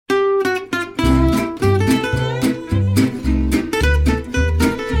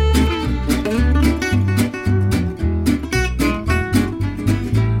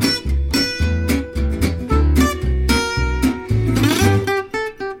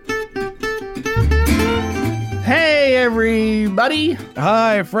everybody.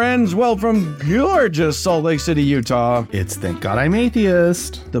 Hi, friends. Well, from gorgeous Salt Lake City, Utah, It's Thank God I'm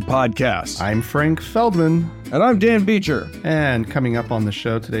Atheist. the podcast. I'm Frank Feldman. And I'm Dan Beecher. And coming up on the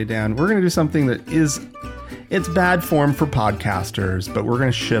show today, Dan, we're going to do something that it's bad form for podcasters, but we're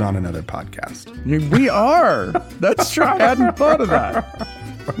going to shit on another podcast. We are. That's true. I hadn't thought of that.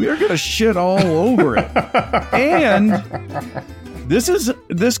 We are going to shit all over it. And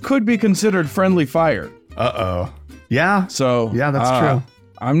this could be considered friendly fire. Uh-oh. Yeah. So yeah, that's true.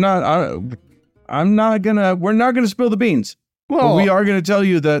 We're not gonna spill the beans. Well, but we are gonna tell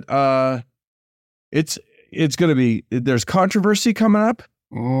you that it's gonna be, there's controversy coming up.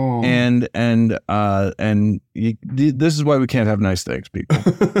 Oh. And this is why we can't have nice things, people.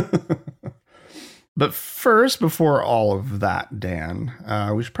 But first, before all of that, Dan,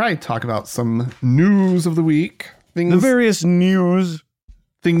 we should probably talk about some news of the week. The various news.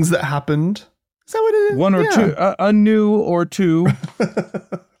 Things that happened. Is that what it is? One or two, a new or two.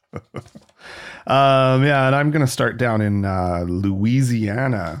 And I'm going to start down in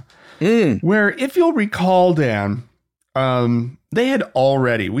Louisiana, where, if you'll recall, Dan, they had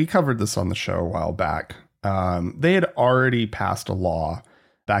already, we covered this on the show a while back. They had already passed a law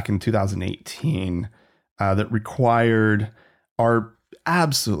back in 2018 that required our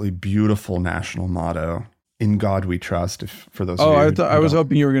absolutely beautiful national motto, "In God We Trust." For those of you, I was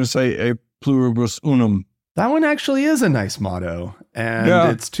hoping you were going to say "A pluribus unum." That one actually is a nice motto, and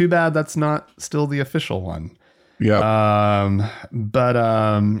it's too bad that's not still the official one. Yeah.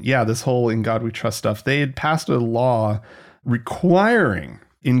 This whole "In God We Trust" stuff, they had passed a law requiring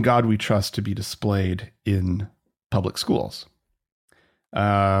 "In God We Trust" to be displayed in public schools.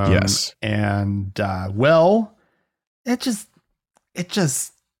 Yes. And it just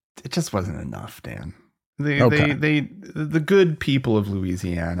wasn't enough, Dan. The good people of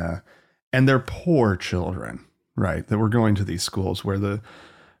Louisiana and their poor children, right, that were going to these schools where the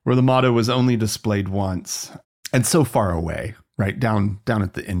motto was only displayed once and so far away, right, down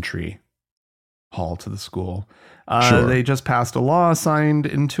at the entry hall to the school. Sure. They just passed a law signed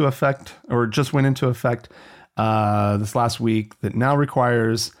into effect, or just went into effect this last week, that now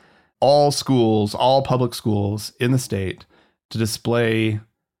requires all public schools in the state to display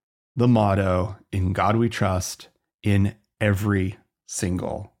the motto "In God We Trust" in every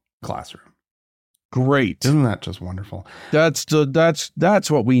single classroom. Great. Isn't that just wonderful? That's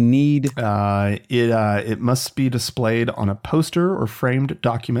what we need. It must be displayed on a poster or framed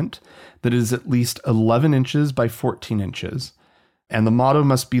document that is at least 11 inches by 14 inches. And the motto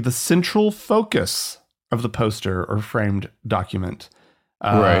must be the central focus of the poster or framed document.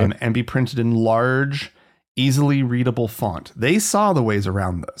 Right. And be printed in large, easily readable font. They saw the ways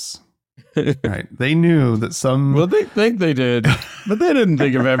around this. Right. They knew that some... Well, they think they did, but they didn't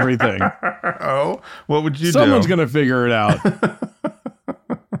think of everything. Oh, what would you Someone's do? going to figure it out.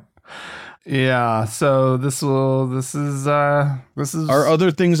 Yeah. So this is. Are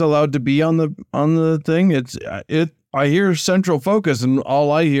other things allowed to be on the thing? I hear central focus, and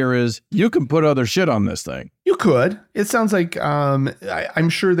all I hear is you can put other shit on this thing. You could. It sounds like I'm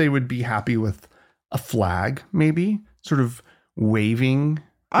sure they would be happy with a flag, maybe sort of waving.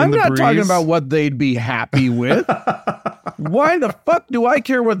 I'm not talking about what they'd be happy with. Why the fuck do I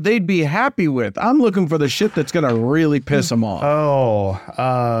care what they'd be happy with? I'm looking for the shit that's going to really piss them off. Oh,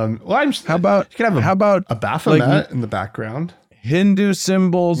 how about a Baphomet in the background? Hindu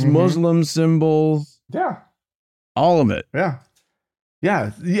symbols, Muslim symbols. Yeah. All of it. Yeah.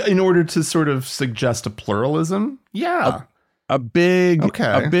 Yeah. In order to sort of suggest a pluralism. Yeah. A big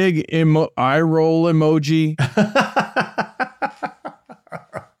eye roll emoji.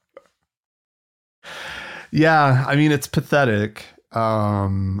 Yeah, I mean, it's pathetic.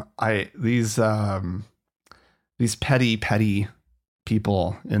 These petty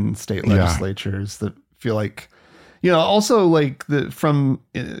people in state legislatures that feel like, also like we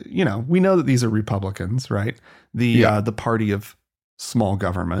know that these are Republicans, right? The party of small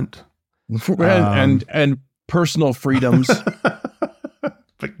government and personal freedoms.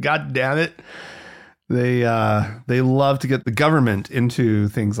 But God damn it, they love to get the government into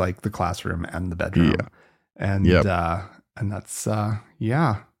things like the classroom and the bedroom. Yeah. And that's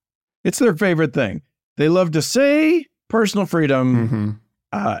it's their favorite thing. They love to say personal freedom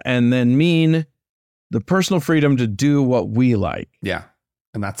and then mean the personal freedom to do what we like. Yeah.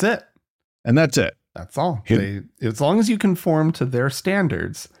 And that's it. That's all. As long as you conform to their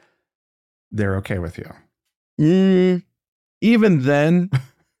standards, they're okay with you. Even then,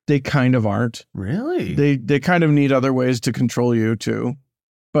 they kind of aren't. Really? They kind of need other ways to control you too.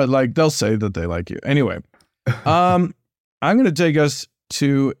 But like they'll say that they like you. Anyway, I'm going to take us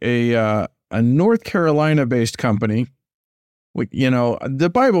to a North Carolina based company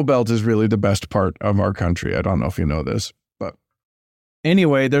The Bible Belt is really the best part of our country. I don't know if you know this, but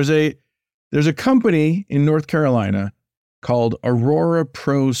anyway, there's a company in North Carolina called Aurora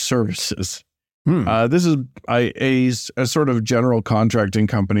Pro Services. This is a sort of general contracting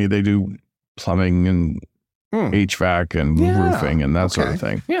company. They do plumbing and HVAC and roofing and that sort of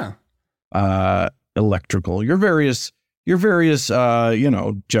thing. Yeah. Electrical, your various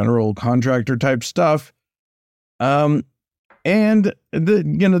general contractor type stuff. And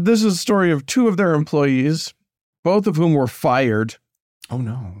this is a story of two of their employees, both of whom were fired. Oh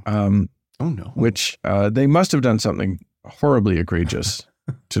no. Which they must have done something horribly egregious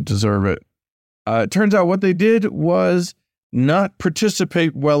to deserve it. It turns out what they did was not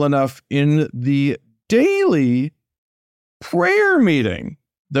participate well enough in the daily prayer meeting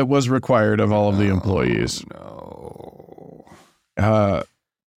that was required of all of the employees. No.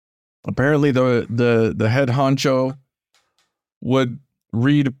 Apparently the head honcho would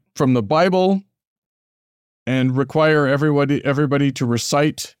read from the Bible and require everybody to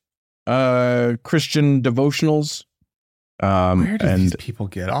recite Christian devotionals. Where do these people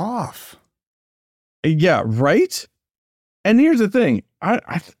get off? Yeah, right? And here's the thing.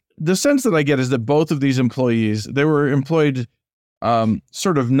 The sense that I get is that both of these employees, they were employed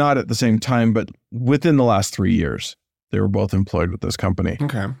sort of not at the same time, but within the last 3 years, they were both employed with this company.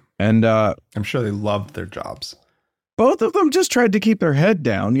 Okay. And I'm sure they loved their jobs. Both of them just tried to keep their head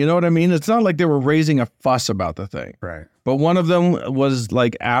down. You know what I mean? It's not like they were raising a fuss about the thing. Right. But one of them was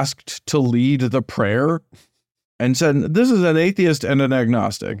like asked to lead the prayer and said, this is an atheist and an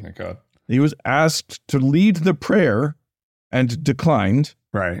agnostic. Oh my God. He was asked to lead the prayer and declined.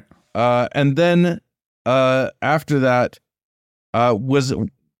 Right. And then after that was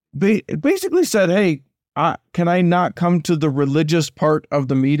basically said, hey, can I not come to the religious part of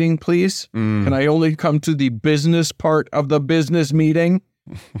the meeting, please? Can I only come to the business part of the business meeting,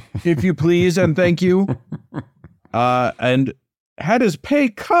 if you please, and thank you? And had his pay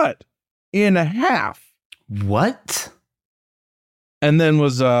cut in half. What? And then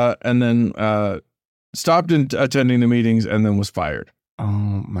stopped attending the meetings and then was fired. Oh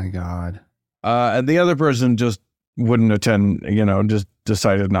my God. And the other person just wouldn't attend, just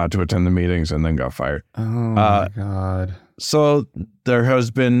decided not to attend the meetings and then got fired. Oh my God. So there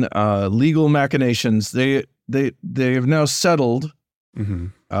has been legal machinations. They have now settled.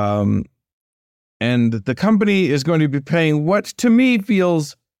 Mm-hmm. And the company is going to be paying what to me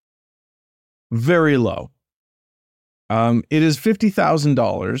feels very low. It is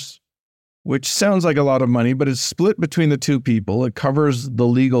 $50,000, which sounds like a lot of money, but it's split between the two people. It covers the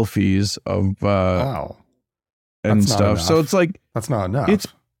legal fees of wow. And that's stuff. So it's like that's not enough.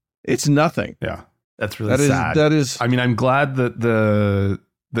 It's nothing. Yeah, that's really sad. That is. I mean, I'm glad that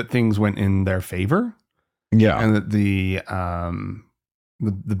that things went in their favor. Yeah, and that the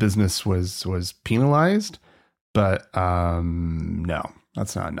business was penalized, but no,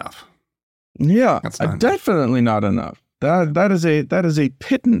 that's not enough. Yeah, that's definitely not enough. That is a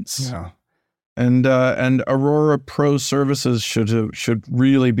pittance. Yeah. And Aurora Pro Services should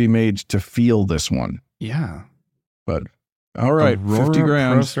really be made to feel this one. Yeah. But all right, Aurora 50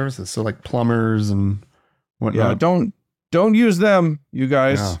 grand. Pro Services, so like plumbers and whatnot. Yeah, don't use them, you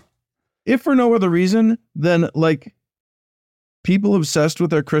guys. Yeah. If for no other reason than like people obsessed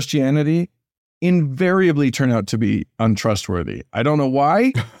with their Christianity invariably turn out to be untrustworthy. I don't know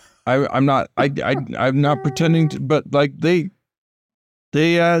why. I'm not pretending to, but like they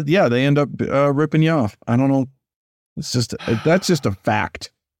end up ripping you off. I don't know. That's just a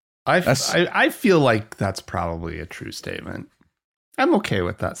fact. I feel like that's probably a true statement. I'm okay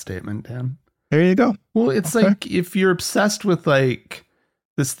with that statement, Dan. There you go. Well, it's okay. Like if you're obsessed with like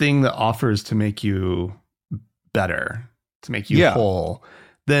this thing that offers to make you better, to make you whole,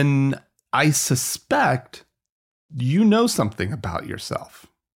 then I suspect you know something about yourself.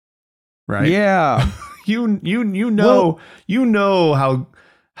 Right? Yeah. you know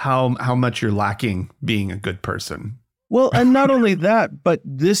how much you're lacking being a good person. Well, and not only that, but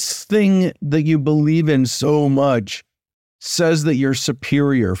this thing that you believe in so much says that you're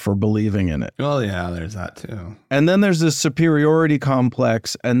superior for believing in it. Well, yeah, there's that too. And then there's this superiority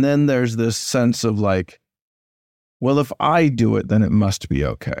complex, and then there's this sense of like, well, if I do it, then it must be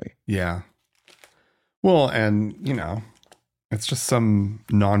okay. Yeah. Well, and it's just some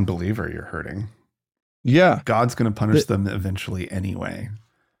non-believer you're hurting. Yeah. God's going to punish them eventually anyway.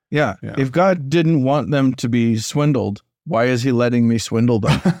 Yeah. If God didn't want them to be swindled, why is he letting me swindle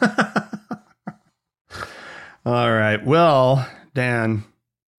them? All right. Well, Dan,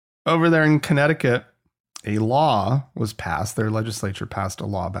 over there in Connecticut, a law was passed. Their legislature passed a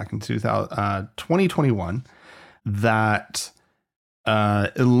law back in 2021 that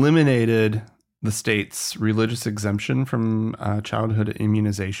eliminated the state's religious exemption from childhood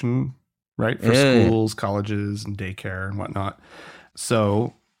immunization, right? For schools, colleges, and daycare and whatnot.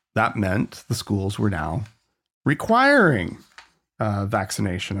 So that meant the schools were now requiring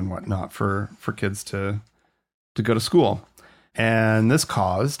vaccination and whatnot for kids to go to school. And this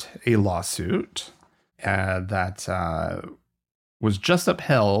caused a lawsuit that was just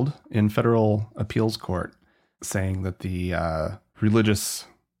upheld in federal appeals court, saying that the religious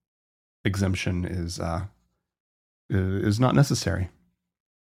exemption is not necessary.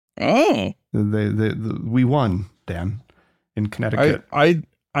 Oh, we won, Dan, in Connecticut.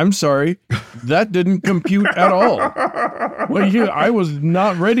 I'm sorry, that didn't compute at all. Well, I was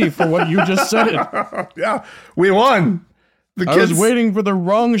not ready for what you just said. Yeah, we won. I was waiting for the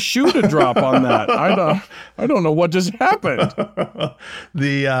wrong shoe to drop on that. I don't know what just happened.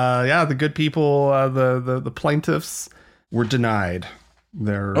 The good people, the plaintiffs were denied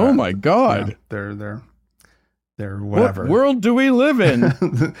their. Oh my God! Their whatever. What world do we live in?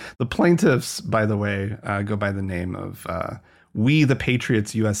 The plaintiffs, by the way, go by the name of We the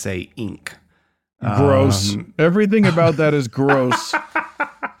Patriots USA Inc. Gross. Everything about that is gross.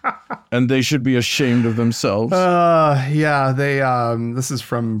 And they should be ashamed of themselves. Yeah, they. This is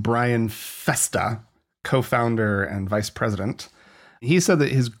from Brian Festa, co-founder and vice president. He said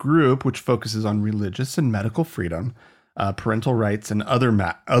that his group, which focuses on religious and medical freedom, parental rights, and other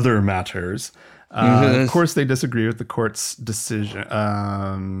matters, of course, they disagree with the court's decision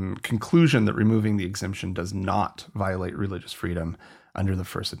conclusion that removing the exemption does not violate religious freedom under the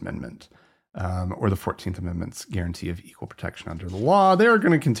First Amendment. Or the 14th Amendment's guarantee of equal protection under the law. They are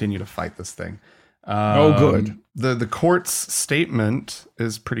going to continue to fight this thing. Good. The court's statement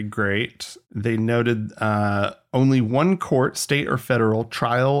is pretty great. They noted only one court, state or federal,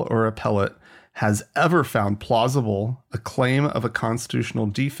 trial or appellate, has ever found plausible a claim of a constitutional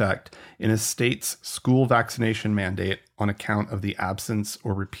defect in a state's school vaccination mandate on account of the absence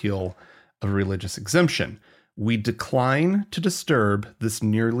or repeal of a religious exemption. We decline to disturb this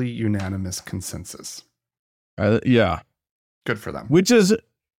nearly unanimous consensus. Yeah. Good for them. Which is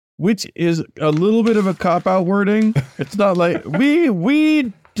a little bit of a cop-out wording. It's not like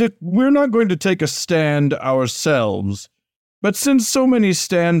we're not going to take a stand ourselves, but since so many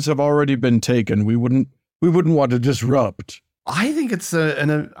stands have already been taken, we wouldn't want to disrupt. I think it's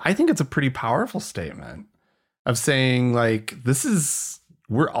a pretty powerful statement of saying, like, this is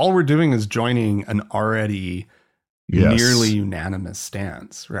all we're doing is joining an already nearly unanimous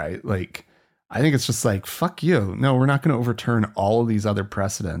stance, right? Like, I think it's just like, fuck you. No, we're not going to overturn all of these other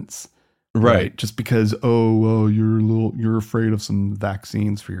precedents, right? Just because, you're afraid of some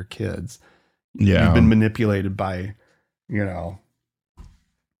vaccines for your kids. Yeah, you've been manipulated by,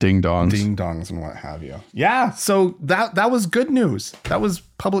 ding dongs and what have you. Yeah, so that was good news. That was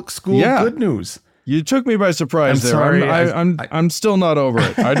public school good news. You took me by surprise there. Sorry, I'm still not over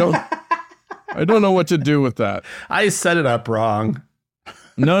it. I don't know what to do with that. I set it up wrong.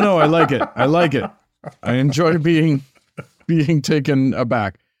 No, I like it. I enjoy being taken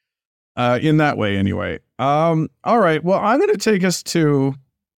aback in that way anyway. All right. Well, I'm going to take us to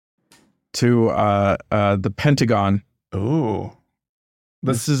the Pentagon. Oh.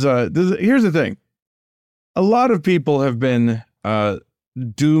 Here's the thing. A lot of people have been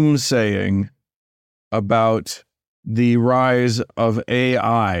doomsaying about the rise of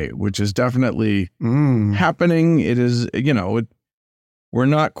AI, which is definitely happening. It is, we're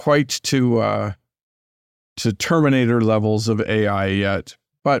not quite to Terminator levels of AI yet,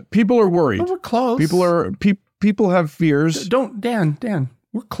 but people are worried. But we're close. People have fears. Dan,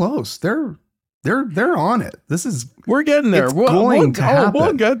 we're close. They're on it. We're getting there.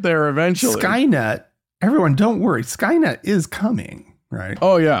 We'll get there eventually. Skynet. Everyone, don't worry. Skynet is coming, right?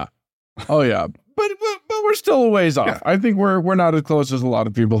 Oh yeah. But we're still a ways off. Yeah. I think we're not as close as a lot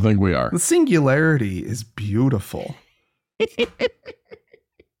of people think we are. The singularity is beautiful.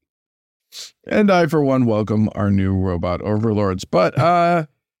 And I, for one, welcome our new robot overlords. But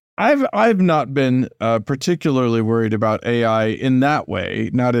I've not been particularly worried about AI in that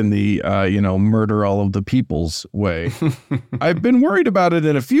way, not in the murder all of the people's way. I've been worried about it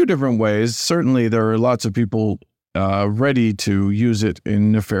in a few different ways. Certainly, there are lots of people ready to use it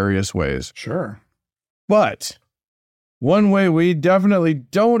in nefarious ways. Sure. But one way we definitely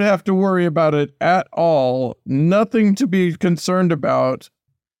don't have to worry about it at all, nothing to be concerned about,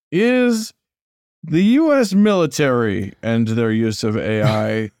 is the U.S. military and their use of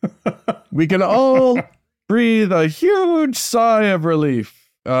AI. We can all breathe a huge sigh of relief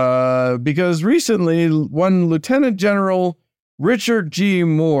because recently one Lieutenant General Richard G.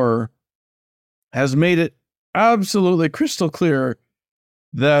 Moore has made it absolutely crystal clear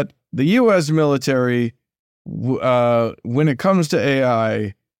that the U.S. military, when it comes to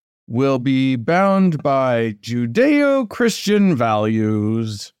AI, will be bound by Judeo-Christian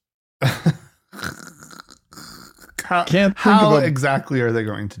values. How exactly are they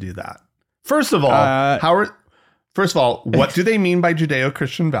going to do that? First of all, what do they mean by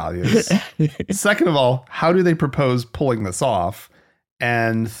Judeo-Christian values? Second of all, how do they propose pulling this off?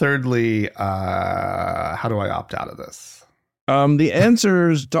 And thirdly, how do I opt out of this? The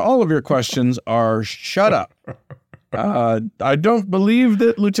answers to all of your questions are shut up. I don't believe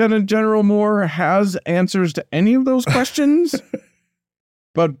that Lieutenant General Moore has answers to any of those questions.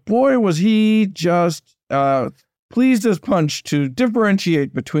 But boy, was he just pleased as punch to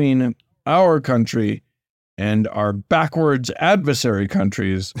differentiate between our country and our backwards adversary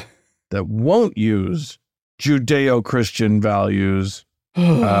countries that won't use Judeo-Christian values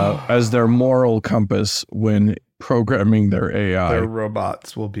as their moral compass when programming their AI. Their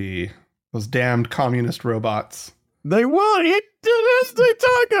robots will be those damned communist robots. They will. This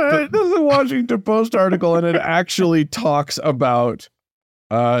is a Washington Post article, and it actually talks about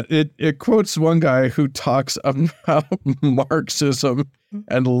it quotes one guy who talks about Marxism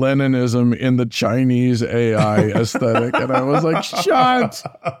and Leninism in the Chinese AI aesthetic. And I was like, shut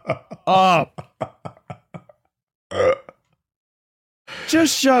up.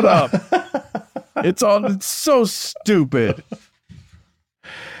 Just shut up. It's so stupid.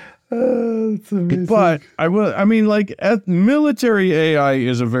 It's amazing. But military AI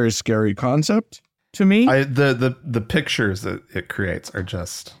is a very scary concept to me. The pictures that it creates are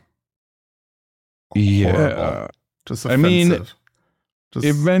just horrible. Just offensive. Just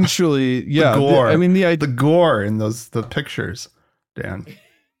eventually, yeah. The gore. The gore in the pictures, Dan.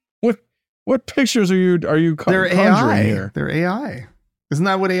 What pictures are you They're conjuring AI. here? They're AI. Isn't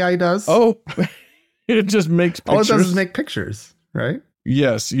that what AI does? Oh, it just makes pictures. All it does is make pictures, right?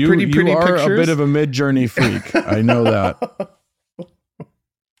 Yes, you pretty are pictures. A bit of a Mid-Journey freak. I know that.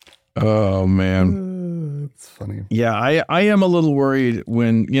 Oh man, it's funny. Yeah, I am a little worried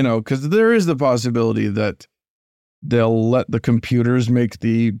when because there is the possibility that they'll let the computers make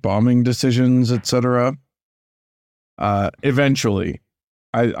the bombing decisions, etc. Eventually,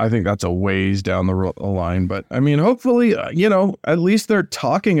 I think that's a ways down the line. But I mean, hopefully, at least they're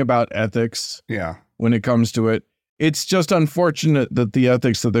talking about ethics. Yeah. When it comes to it, it's just unfortunate that the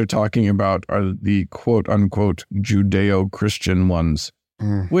ethics that they're talking about are the quote unquote Judeo-Christian ones,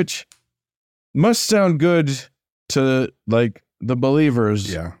 which must sound good to like the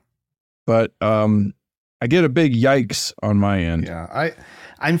believers. Yeah. But I get a big yikes on my end. Yeah.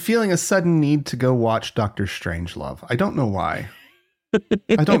 I'm feeling a sudden need to go watch Dr. Strangelove. I don't know why. But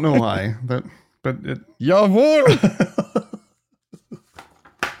it. Jawohl!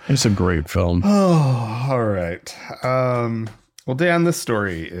 It's a great film. Oh, all right. Well, Dan, this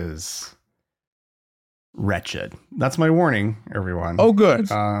story is wretched. That's my warning, everyone. Oh, good.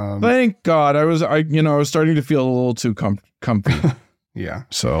 Thank God. I was starting to feel a little too comfy. Yeah.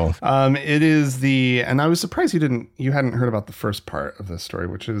 So, it is and I was surprised you hadn't heard about the first part of this story,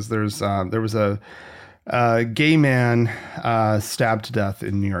 which is there was a gay man stabbed to death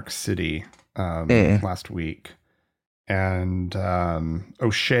in New York City last week. And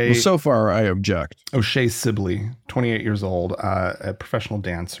O'Shea... Well, so far, I object. O'Shea Sibley, 28 years old, a professional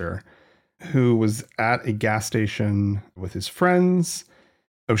dancer who was at a gas station with his friends.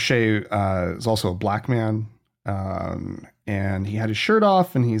 O'Shea is also a black man, and he had his shirt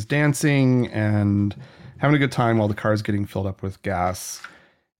off, and he's dancing and having a good time while the car is getting filled up with gas.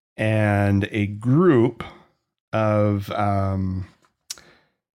 And a group of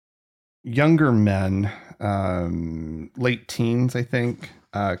younger men... late teens, I think,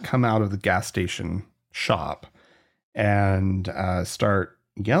 come out of the gas station shop and start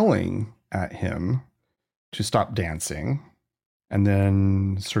yelling at him to stop dancing. And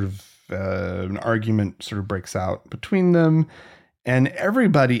then sort of an argument sort of breaks out between them. And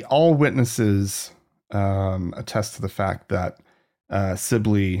everybody, all witnesses, attest to the fact that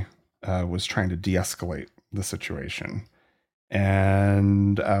Sibley was trying to de-escalate the situation.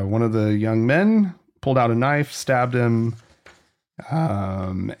 And one of the young men pulled out a knife, stabbed him,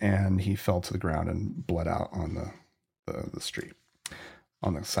 and he fell to the ground and bled out on the street,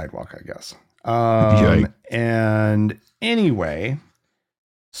 on the sidewalk, I guess. And anyway,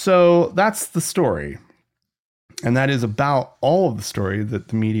 so that's the story. And that is about all of the story that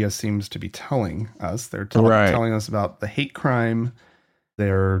the media seems to be telling us. They're telling us about the hate crime.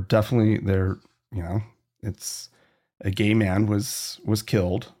 It's a gay man was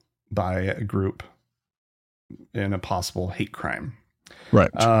killed by a group in a possible hate crime.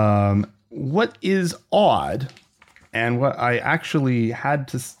 Right. What is odd And what I actually had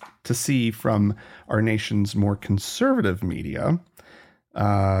to see from our nation's more conservative media,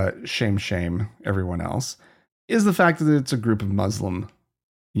 shame everyone else, is the fact that it's a group of Muslim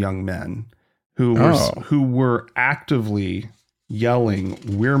young men who were actively yelling,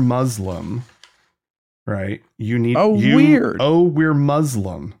 "We're Muslim," right? Weird. Oh, we're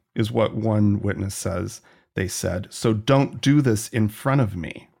Muslim is what one witness says. They said, "So don't do this in front of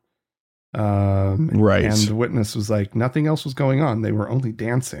me." Right. And the witness was like, nothing else was going on. They were only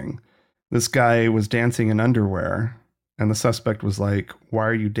dancing. This guy was dancing in underwear, and the suspect was like, "Why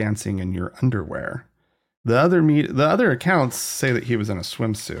are you dancing in your underwear?" The other accounts say that he was in a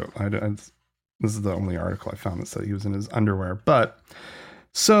swimsuit. This is the only article I found that said he was in his underwear. But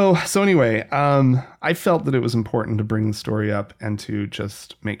so anyway, I felt that it was important to bring the story up and to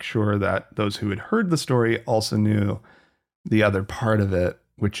just make sure that those who had heard the story also knew the other part of it,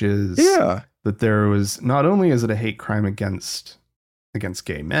 which is that there was, not only is it a hate crime against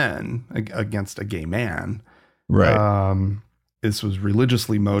gay men, against a gay man, right? This was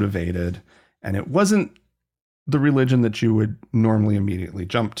religiously motivated, and it wasn't the religion that you would normally immediately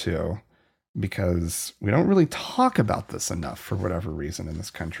jump to, because we don't really talk about this enough for whatever reason in this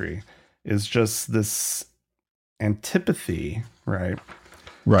country, is just this antipathy, right,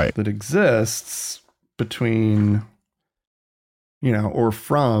 that exists between, or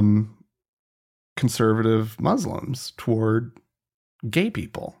from conservative Muslims toward gay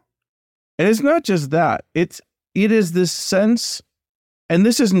people. And it's not just that. It is this sense, and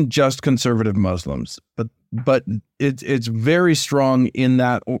this isn't just conservative Muslims, but it's very strong in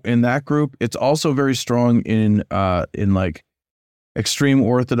that group. It's also very strong in like extreme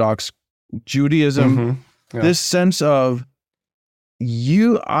Orthodox Judaism. Mm-hmm. Yeah. This sense of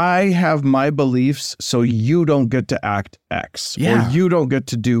I have my beliefs, so you don't get to act X, or you don't get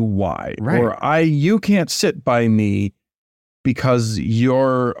to do Y, or you can't sit by me because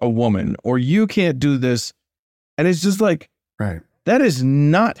you're a woman, or you can't do this. And it's just like, that is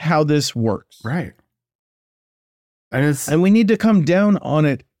not how this works. Right. And we need to come down on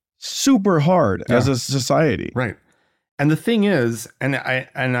it super hard as a society. Right. And the thing is, and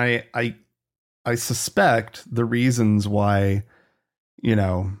I suspect the reasons why,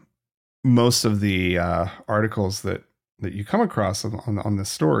 most of the articles that you come across on this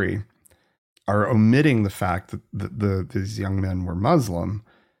story are omitting the fact that these young men were Muslim.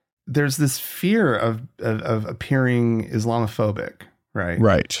 There's this fear of appearing Islamophobic,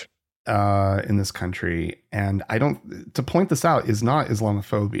 right, in this country, and to point this out is not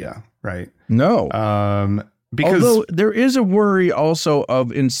Islamophobia, right? No, because although there is a worry also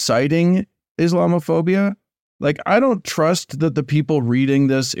of inciting Islamophobia. Like, I don't trust that the people reading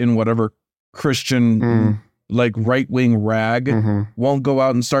this in whatever Christian like right-wing rag won't go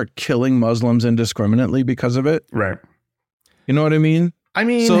out and start killing Muslims indiscriminately because of it. Right. You know what I mean? I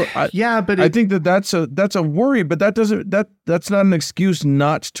mean, but I think that's a worry, but that's not an excuse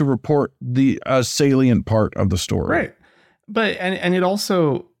not to report the salient part of the story. Right. But, and it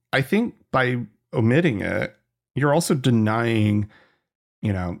also, I think by omitting it, you're also denying,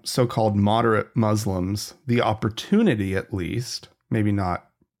 so-called moderate Muslims the opportunity, at least, maybe not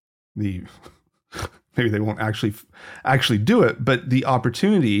maybe they won't actually do it, but the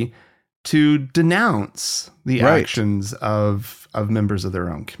opportunity to denounce the actions of members of their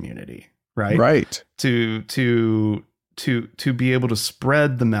own community, right? Right. To be able to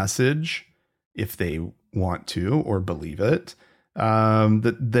spread the message, if they want to or believe it,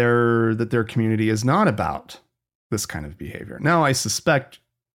 that their community is not about this kind of behavior. Now, I suspect,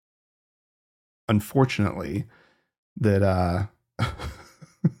 unfortunately, that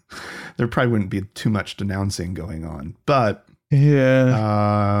there probably wouldn't be too much denouncing going on, but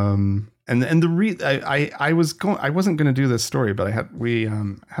I wasn't going to do this story, but we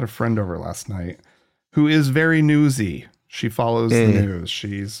had a friend over last night who is very newsy. She follows the news.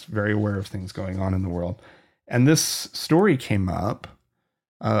 She's very aware of things going on in the world. And this story came up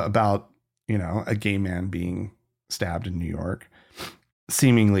about, a gay man being stabbed in New York,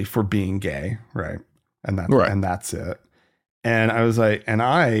 seemingly for being gay. Right. And that's it. And I was like, and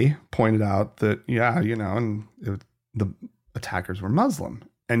I pointed out that, the attackers were Muslim,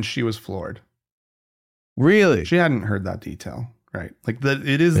 and she was floored. Really? She hadn't heard that detail, right? Like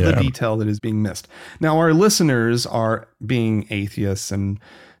it is the detail that is being missed. Now, our listeners are being atheists and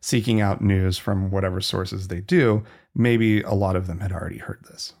seeking out news from whatever sources they do. Maybe a lot of them had already heard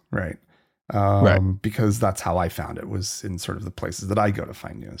this, right? Because that's how I found it, was in sort of the places that I go to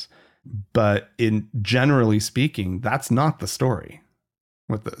find news. But in generally speaking, that's not the story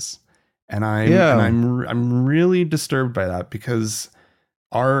with this. And I'm really disturbed by that, because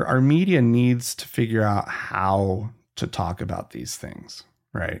our media needs to figure out how to talk about these things,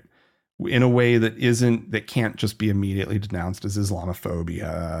 right? In a way that can't just be immediately denounced as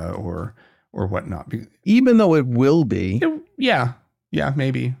Islamophobia or whatnot. Even though it will be. Yeah,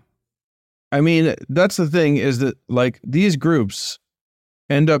 maybe. I mean, that's the thing, is that like these groups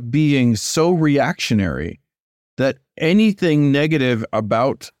end up being so reactionary that anything negative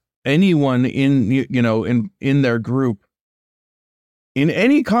about anyone in their group in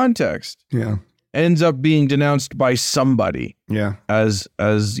any context ends up being denounced by somebody as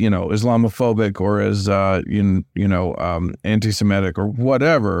Islamophobic or as anti-Semitic or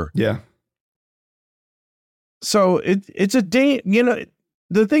whatever. So it's a day,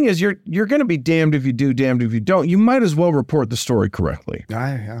 the thing is, you're going to be damned if you do, damned if you don't. You might as well report the story correctly.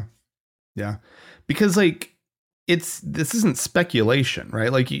 Yeah. Because like this isn't speculation,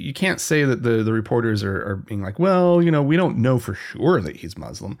 right? Like you can't say that the reporters are being like, well, we don't know for sure that he's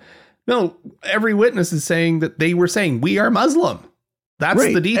Muslim. No, every witness is saying that they were saying we are Muslim. That's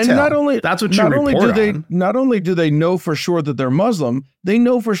the detail. And not only that's what you report on. Not only do they know for sure that they're Muslim, they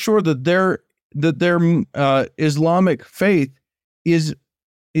know for sure that their Islamic faith is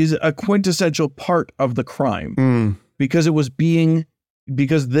a quintessential part of the crime because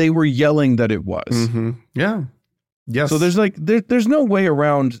they were yelling that it was. Mm-hmm. Yeah. Yes. So there's no way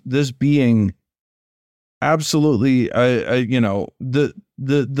around this being absolutely, their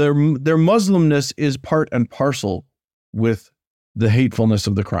Muslimness is part and parcel with the hatefulness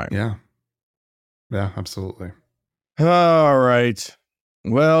of the crime. Yeah. Yeah, absolutely. All right.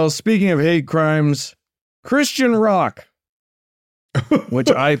 Well, speaking of hate crimes, Christian rock, which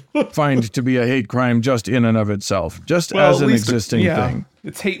I find to be a hate crime just in and of itself, as an existing thing.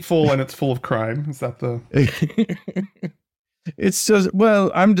 It's hateful and it's full of crime. Is that the... It's just,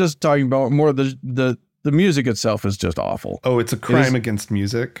 I'm just talking about more the music itself is just awful. Oh, it's a crime against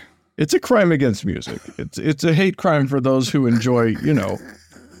music? It's a crime against music. It's a hate crime for those who enjoy,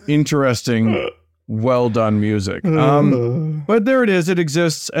 interesting, well done music. But there it is. It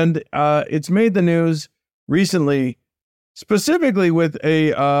exists, and it's made the news recently, specifically with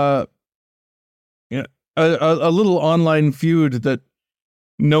a little online feud that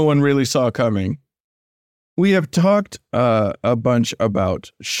no one really saw coming. We have talked a bunch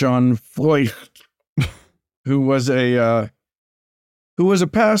about Sean Feucht, who was a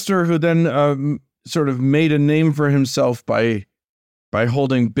pastor who then sort of made a name for himself by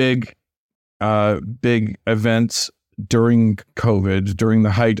holding big events during COVID, during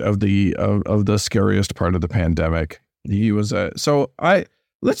the height of the scariest part of the pandemic. He was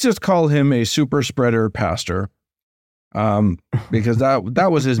let's just call him a super spreader pastor, because that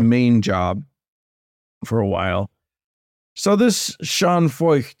was his main job for a while. So this Sean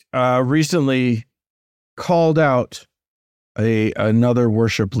Feucht recently called out another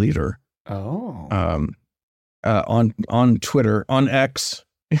worship leader. On Twitter, on X,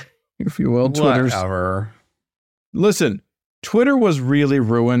 if you will. Whatever. Listen, Twitter was really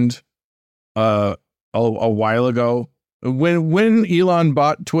ruined a while ago. When Elon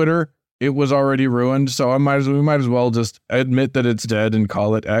bought Twitter, it was already ruined. So we might as well just admit that it's dead and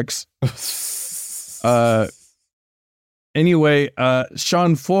call it X. Anyway,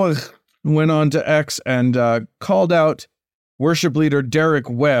 Sean Feucht went on to X and called out worship leader Derek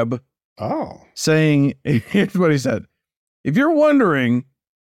Webb. Saying, here's what he said: if you're wondering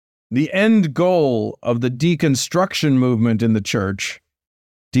the end goal of the deconstruction movement in the church,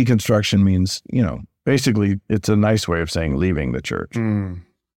 deconstruction means, basically it's a nice way of saying leaving the church.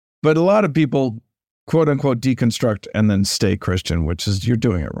 But a lot of people, quote unquote, deconstruct and then stay Christian, which is, you're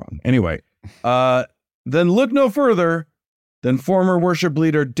doing it wrong. Anyway, then look no further than former worship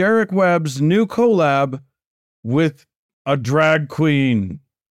leader Derek Webb's new collab with a drag queen.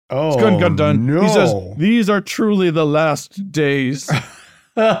 Oh, it's done. No. He says, these are truly the last days.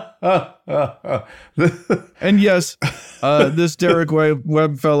 And yes, this Derek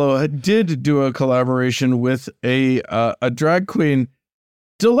Webb fellow did do a collaboration with a drag queen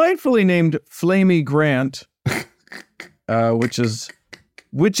delightfully named Flamey Grant, which is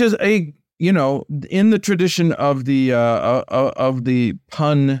a, in the tradition of the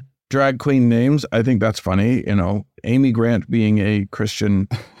pun drag queen names. I think that's funny, Amy Grant being a Christian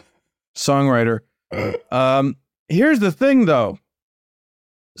songwriter. Here's the thing, though.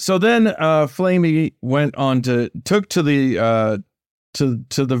 So then Flamey went on took to the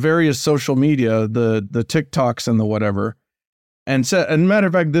various social media, the TikToks and the whatever, and said, and matter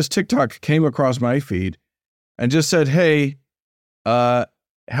of fact, this TikTok came across my feed and just said, hey,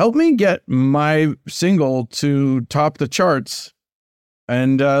 help me get my single to top the charts,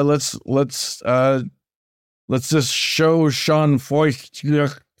 and let's just show Sean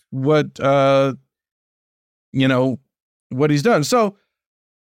Feucht what what he's done. So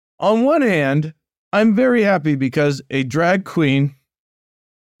on one hand, I'm very happy because a drag queen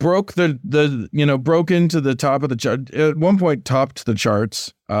broke broke into the top of the chart. At one point, topped the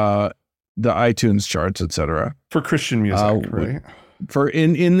charts, the iTunes charts, etc. For Christian music, right? For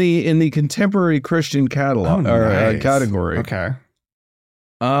in the contemporary Christian catalog category. Okay.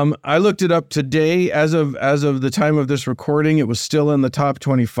 I looked it up today. As of the time of this recording, it was still in the top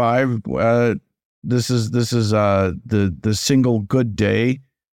 25. This is the single "Good Day"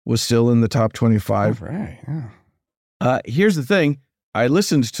 was still in the top 25. Oh, right. Yeah. Here's the thing. I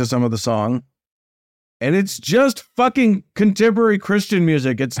listened to some of the song, and it's just fucking contemporary Christian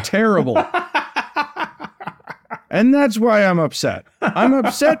music. It's terrible. And that's why I'm upset. I'm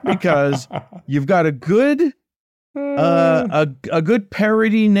upset because you've got a good good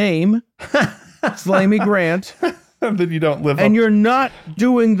parody name, Flamey Grant. That you don't live and up. You're not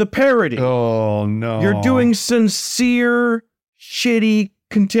doing the parody. Oh, no. You're doing sincere, shitty,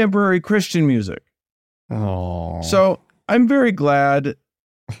 contemporary Christian music. Oh. So I'm very glad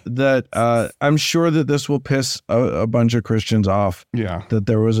that I'm sure that this will piss a bunch of Christians off. Yeah. That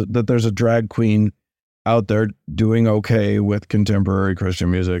there's a drag queen out there doing okay with contemporary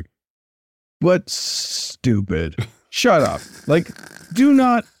Christian music. But stupid. Shut up. Like,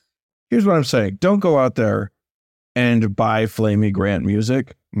 here's what I'm saying. Don't go out there and buy Flamey Grant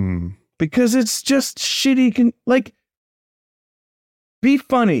music because it's just shitty. Be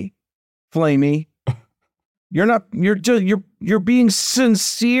funny, Flamey. You're being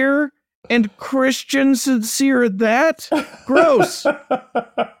sincere and Christian sincere at that? Gross.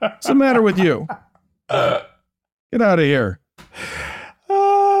 What's the matter with you? Get out of here.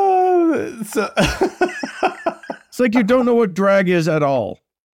 It's like you don't know what drag is at all.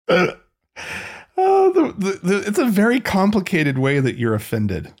 It's a very complicated way that you're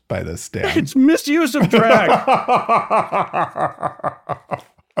offended by this, Dan. It's misuse of drag.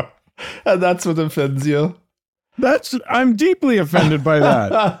 And that's what offends you? I'm deeply offended by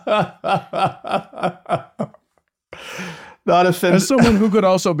that. Not offended. As someone who could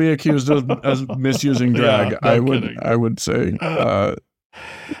also be accused of misusing drag, Yeah, I would say.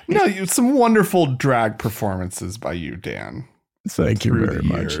 No, some wonderful drag performances by you, Dan. Thank you very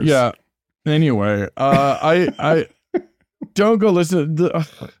much. Yeah. Anyway, I don't go listen to the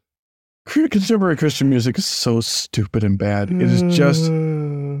contemporary Christian music is so stupid and bad. It is just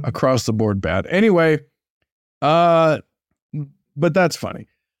across the board bad. Anyway, but that's funny.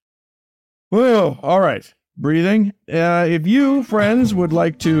 Well, all right. Breathing. If you, friends, would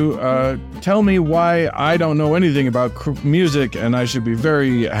like to tell me why I don't know anything about music and I should be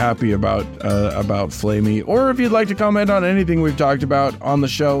very happy about Flamey, or if you'd like to comment on anything we've talked about on the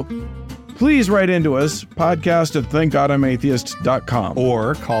show, please write into us, podcast@thankgodimatheist.com.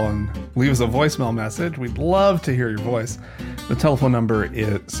 Or call and leave us a voicemail message. We'd love to hear your voice. The telephone number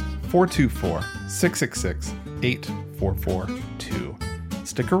is 424-666-8442.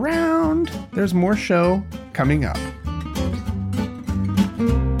 Stick around. There's more show coming up.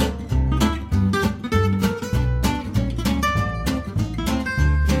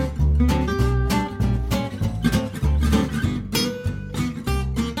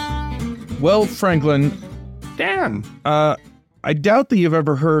 Well, Franklin. Dan. I doubt that you've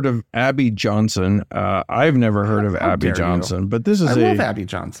ever heard of Abby Johnson. I've never heard of Abby Johnson, but this is I love Abby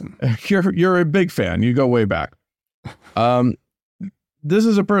Johnson. You're a big fan. You go way back. This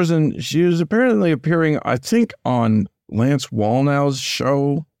is a person, she was apparently appearing, I think, on Lance Wallnau's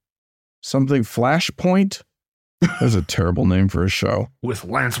show, something Flashpoint. That's a terrible name for a show. With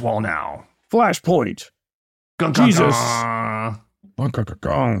Lance Wallnau. Flashpoint. Jesus.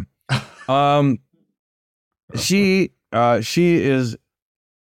 She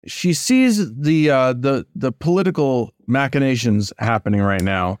sees the political machinations happening right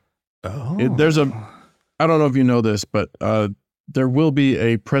now. Oh. I don't know if you know this, but there will be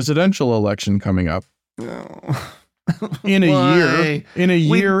a presidential election coming up in a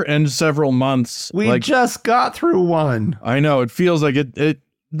year and several months. We just got through one. I know. It feels like it.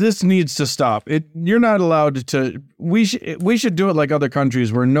 This needs to stop. You're not allowed to. We should do it like other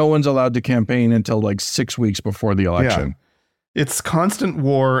countries where no one's allowed to campaign until like 6 weeks before the election. Yeah. It's constant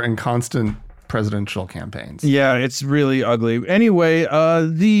war and constant presidential campaigns. Yeah, it's really ugly. Anyway,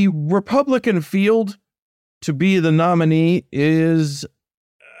 the Republican field to be the nominee is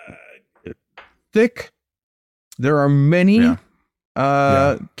thick. There are many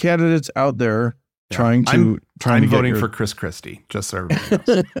candidates out there trying to I'm voting for Chris Christie, just so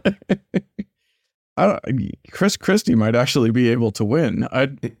everybody knows. Chris Christie might actually be able to win.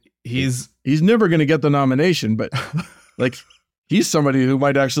 He's never going to get the nomination, but like he's somebody who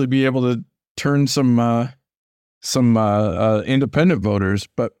might actually be able to turn some some independent voters,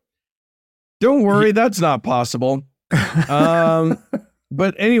 but don't worry, that's not possible.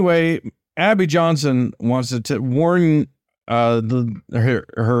 But anyway, Abby Johnson wants to warn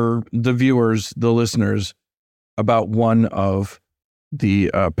the viewers, the listeners, about one of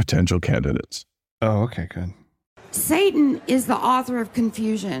the potential candidates. Oh, okay, good. Satan is the author of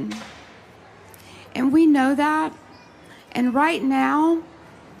confusion, and we know that. And right now,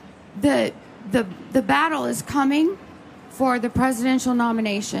 the battle is coming for the presidential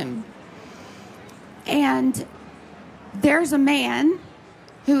nomination, and there's a man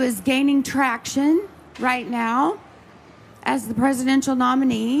who is gaining traction right now as the presidential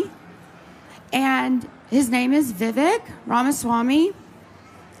nominee, and his name is Vivek Ramaswamy,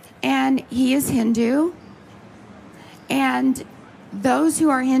 and he is Hindu. And those who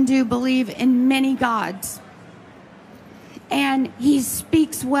are Hindu believe in many gods. And he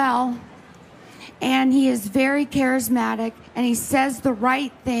speaks well, and he is very charismatic, and he says the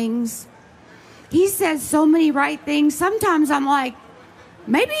right things. He says so many right things. Sometimes I'm like,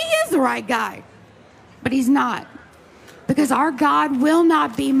 maybe he is the right guy, but he's not, because our God will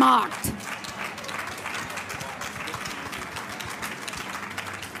not be mocked.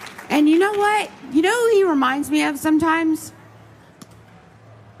 And you know what? You know who he reminds me of sometimes?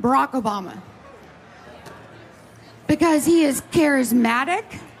 Barack Obama. Because he is charismatic.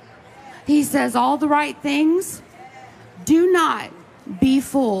 He says all the right things. Do not be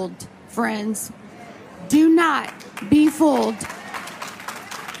fooled, friends. Do not be fooled.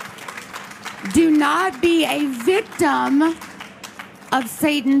 Do not be a victim of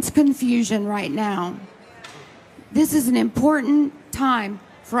Satan's confusion right now. This is an important time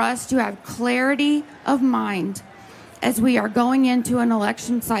for us to have clarity of mind as we are going into an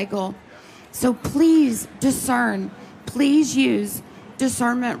election cycle. So please discern. Please use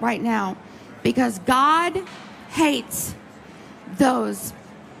discernment right now, because God hates those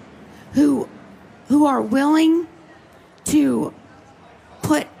who are willing to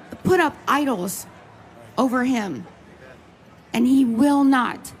put up idols over him, and he will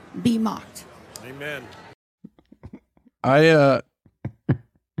not be mocked. Amen. I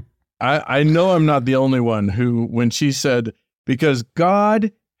know I'm not the only one who, when she said, because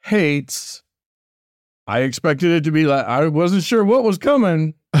God hates, I expected it to be like, I wasn't sure what was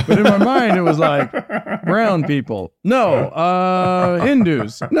coming, but in my mind it was like brown people. No,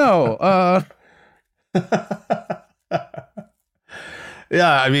 Hindus. No.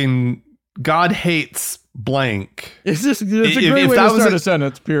 Yeah, I mean, God hates blank. It's a great way to start a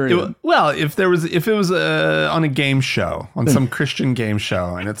sentence, period. If it was on a game show, on some Christian game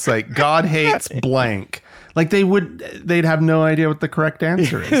show, and it's like, God hates blank, like they'd have no idea what the correct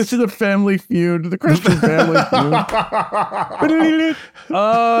answer is. It's the Family Feud, the Christian Family Feud.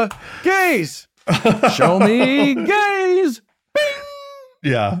 Gays. Show me gays. Bing.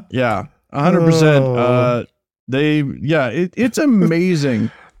 Yeah. 100%. It's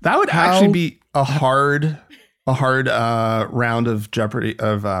amazing. That would actually be a hard round of Jeopardy,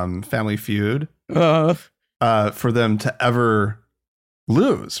 of Family Feud, for them to ever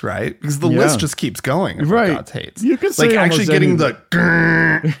lose, right? Because the list just keeps going. Right. God's hates. You can say like actually getting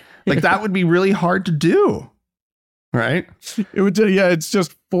anything. like that would be really hard to do, right? It would. It's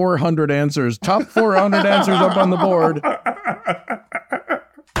just 400 answers. Top 400 answers up on the board.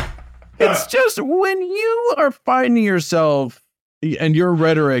 It's just when you are finding yourself and your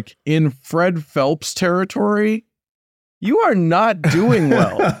rhetoric in Fred Phelps territory, you are not doing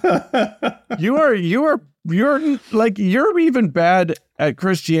well. You're even bad at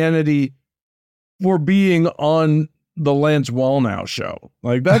Christianity for being on the Lance Wallnau show.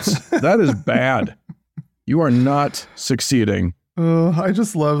 Like that is bad. You are not succeeding. I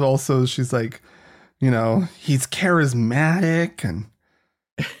just love also, she's like, he's charismatic, and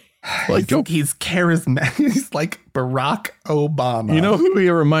like he's charismatic. He's like Barack Obama. You know who he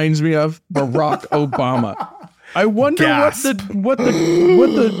reminds me of? Barack Obama. I wonder what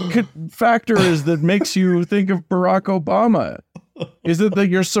the factor is that makes you think of Barack Obama. Is it that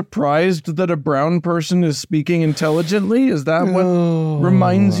you're surprised that a brown person is speaking intelligently? Is that what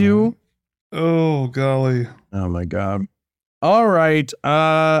reminds you? Oh, golly. Oh, my God. All right.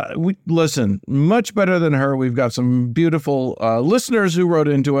 Listen, much better than her. We've got some beautiful listeners who wrote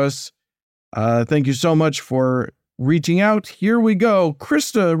into us. Thank you so much for reaching out. Here we go.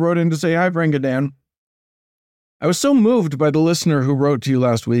 Krista wrote in to say, hi, Frank and Dan. I was so moved by the listener who wrote to you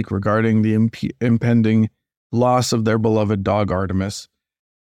last week regarding the impending loss of their beloved dog Artemis.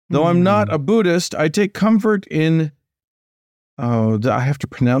 Though I'm not a Buddhist, I take comfort in, I have to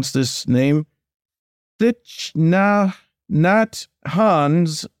pronounce this name, Thich Nhat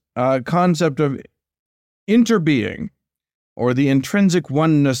Hanh's concept of interbeing, or the intrinsic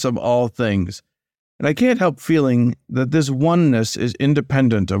oneness of all things. And I can't help feeling that this oneness is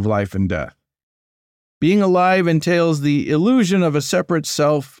independent of life and death. Being alive entails the illusion of a separate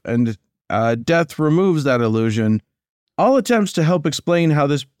self, and death removes that illusion. All attempts to help explain how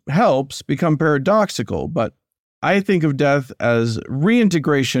this helps become paradoxical, but I think of death as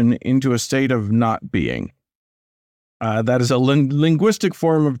reintegration into a state of not being. That is a linguistic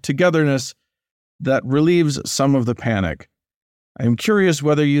form of togetherness that relieves some of the panic. I'm curious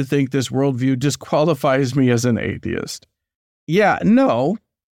whether you think this worldview disqualifies me as an atheist. Yeah, no.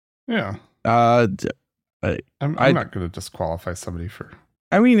 Yeah. I'm not going to disqualify somebody for.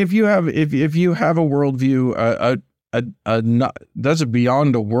 I mean, if you have a worldview, that's a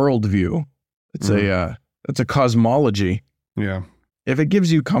beyond a worldview. It's it's a cosmology. Yeah. If it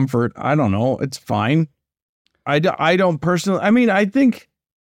gives you comfort, I don't know. It's fine. I don't personally. I mean, I think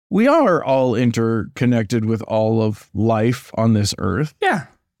we are all interconnected with all of life on this earth. Yeah.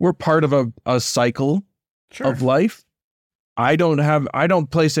 We're part of a cycle of life. I don't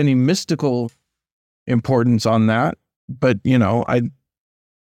place any mystical importance on that, but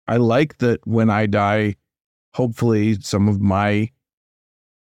I like that when I die, hopefully some of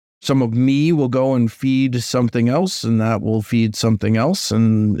me will go and feed something else, and that will feed something else,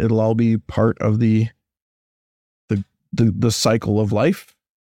 and it'll all be part of the cycle of life.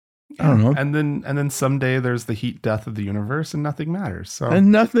 I don't know. And then someday there's the heat death of the universe and nothing matters.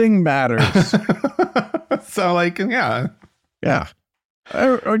 And nothing matters. So yeah.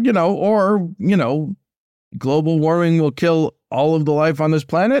 Or global warming will kill all of the life on this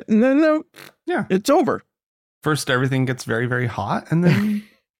planet, and then it's over. First, everything gets very, very hot, and then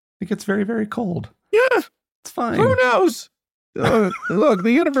it gets very, very cold. Yeah, it's fine. Who knows? Look,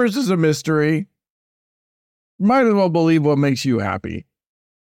 the universe is a mystery. Might as well believe what makes you happy.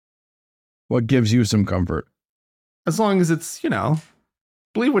 What gives you some comfort. As long as it's,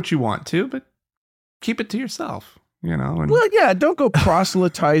 believe what you want to, but keep it to yourself, And, well, yeah, don't go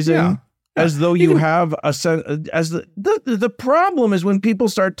proselytizing as though you have a sense. The problem is when people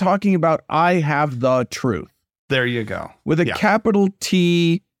start talking about, I have the truth. There you go. With a capital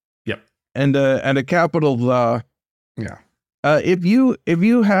T. Yep. And a capital the. Yeah. If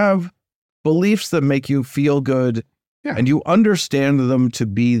you have beliefs that make you feel good, and you understand them to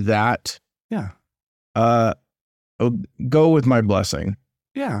be that, go with my blessing.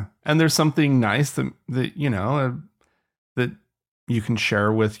 Yeah, and there's something nice that that you can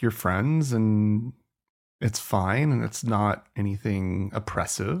share with your friends, and it's fine, and it's not anything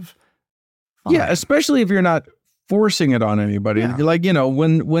oppressive. Fine. Yeah, especially if you're not forcing it on anybody. Yeah. Like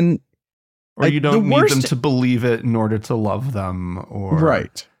when. Or you don't need them to believe it in order to love them, or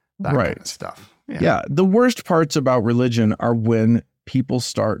that kind of stuff. Yeah, the worst parts about religion are when people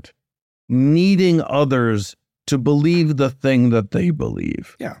start needing others to believe the thing that they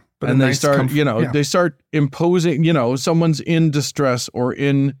believe. Yeah, but they start, they start imposing. Someone's in distress or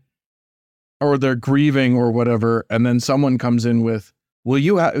they're grieving or whatever, and then someone comes in with, "Well,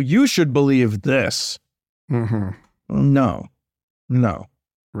 you should believe this." Mm-hmm. No.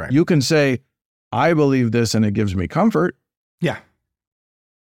 Right. You can say, I believe this and it gives me comfort. Yeah.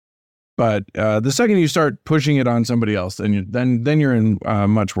 But the second you start pushing it on somebody else, then you're in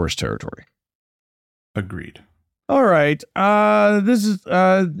much worse territory. Agreed. All right. This is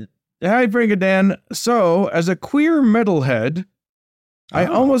hi, Frank and Dan. So, as a queer metalhead, I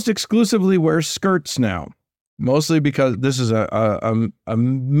almost exclusively wear skirts now, mostly because this is a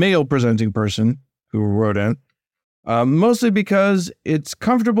male presenting person who wrote in. Mostly because it's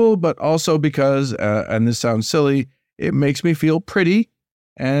comfortable, but also because, and this sounds silly, it makes me feel pretty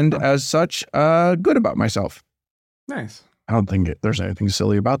and as such, good about myself. Nice. I don't think there's anything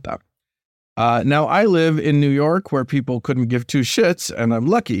silly about that. Now, I live in New York where people couldn't give two shits, and I'm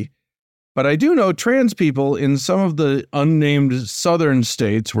lucky. But I do know trans people in some of the unnamed southern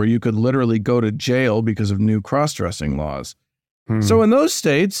states where you could literally go to jail because of new cross-dressing laws. So in those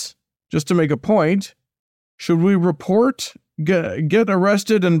states, just to make a point, should we report, get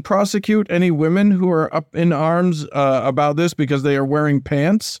arrested and prosecute any women who are up in arms about this because they are wearing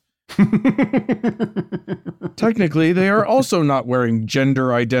pants? Technically, they are also not wearing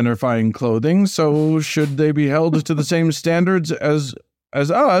gender-identifying clothing, so should they be held to the same standards as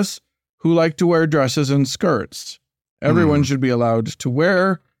us who like to wear dresses and skirts? Everyone should be allowed to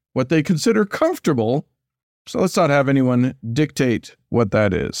wear what they consider comfortable, so let's not have anyone dictate what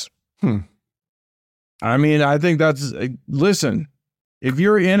that is. I mean, I think listen, if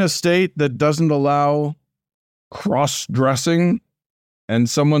you're in a state that doesn't allow cross-dressing and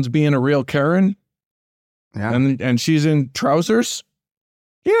someone's being a real Karen and she's in trousers,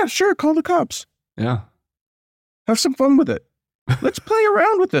 yeah, sure, call the cops. Yeah. Have some fun with it. Let's play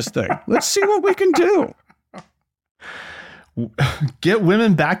around with this thing. Let's see what we can do. Get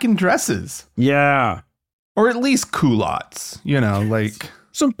women back in dresses. Yeah. Or at least culottes, like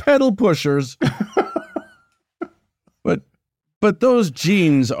some pedal pushers. But those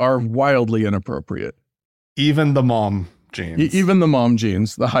jeans are wildly inappropriate. Even the mom jeans. Even the mom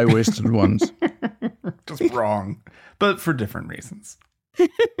jeans, the high-waisted ones. Just wrong, but for different reasons.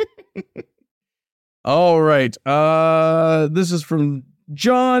 All right. This is from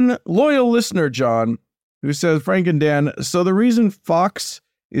John, loyal listener John, who says, Frank and Dan, so the reason Fox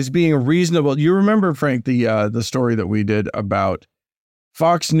is being reasonable. You remember, Frank, the story that we did about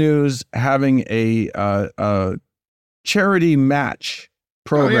Fox News having a charity match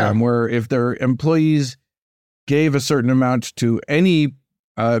program where if their employees gave a certain amount to any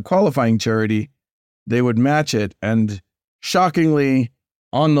qualifying charity, they would match it. And shockingly,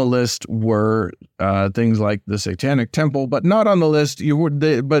 on the list were things like the Satanic Temple, but not on the list.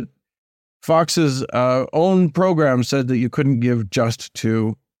 But Fox's own program said that you couldn't give just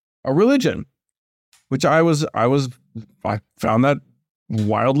to a religion, which I found that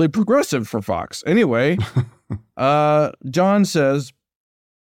wildly progressive for Fox. Anyway, John says,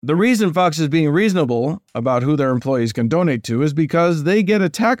 the reason Fox is being reasonable about who their employees can donate to is because they get a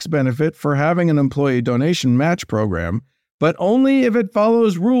tax benefit for having an employee donation match program, but only if it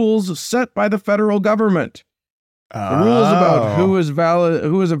follows rules set by the federal government. The rules about who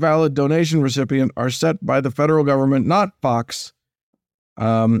is a valid donation recipient are set by the federal government, not Fox.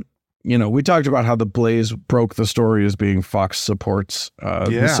 We talked about how the Blaze broke the story as being Fox supports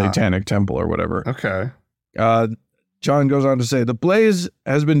the Satanic Temple or whatever. Okay. John goes on to say, the Blaze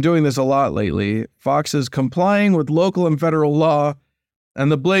has been doing this a lot lately. Fox is complying with local and federal law,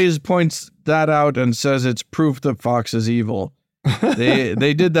 and the Blaze points that out and says it's proof that Fox is evil.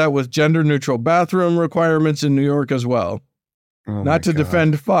 They did that with gender-neutral bathroom requirements in New York as well. Not to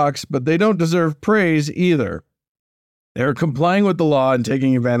defend Fox, but they don't deserve praise either. They're complying with the law and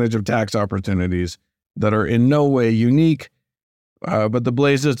taking advantage of tax opportunities that are in no way unique, but the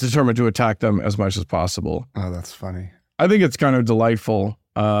Blaze is determined to attack them as much as possible. Oh, that's funny. I think it's kind of delightful.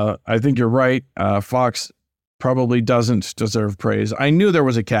 I think you're right. Fox probably doesn't deserve praise. I knew there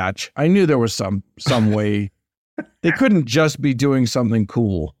was a catch. I knew there was some way. They couldn't just be doing something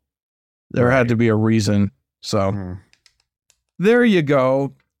cool. There had to be a reason. So there you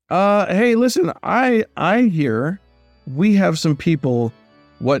go. Hey, listen, I hear we have some people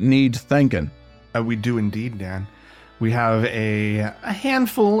what need thanking. We do indeed, Dan. We have a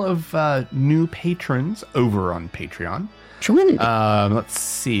handful of new patrons over on Patreon. Let's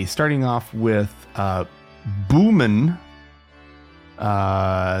see. Starting off with Booman,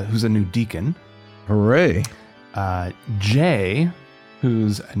 who's a new deacon. Hooray. Jay,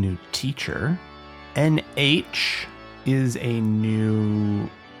 who's a new teacher. NH is a new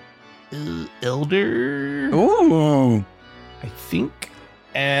elder. Oh, I think.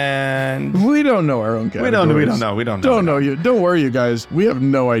 And we don't know our own categories. We don't know. Don't worry, you guys. We have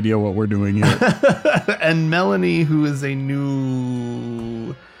no idea what we're doing here. And Melanie, who is a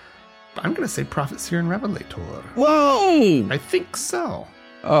new, I'm going to say prophet, seer, and revelator. Whoa! I think so.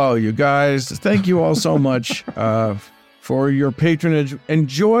 Oh, you guys, thank you all so much for your patronage.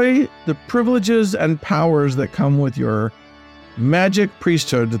 Enjoy the privileges and powers that come with your magic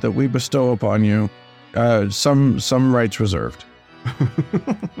priesthood that we bestow upon you. Some rights reserved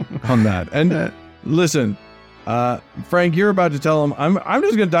on that. And listen, Frank, you're about to tell them. I'm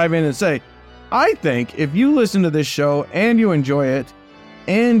just going to dive in and say, I think if you listen to this show and you enjoy it,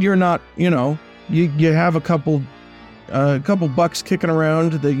 and you're not, you have a couple bucks kicking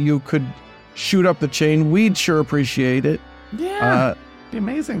around that you could shoot up the chain, we'd sure appreciate it. Yeah, be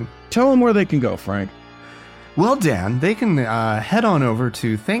amazing. Tell them where they can go, Frank. Well, Dan, they can head on over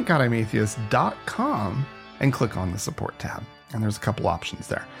to thankgodimatheist.com and click on the support tab. And there's a couple options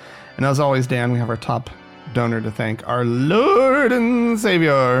there. And as always, Dan, we have our top donor to thank, our Lord and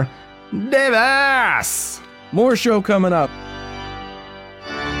Savior, Davis. More show coming up.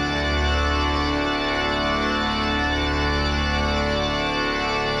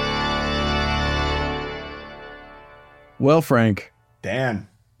 Well, Frank. Dan.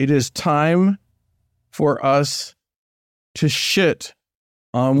 It is time for us to shit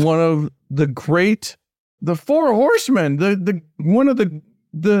on one of the four horsemen, one of the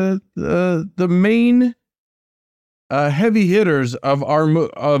main heavy hitters of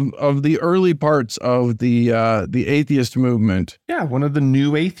of the early parts of the atheist movement. Yeah, one of the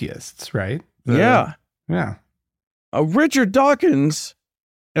new atheists, right? Yeah. Richard Dawkins,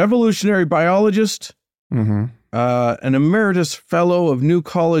 evolutionary biologist, an emeritus fellow of New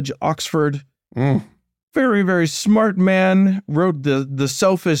College, Oxford. very, very smart man, wrote the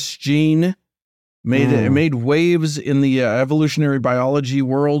Selfish Gene, made waves in the evolutionary biology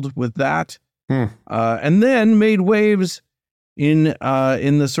world with that, and then made waves in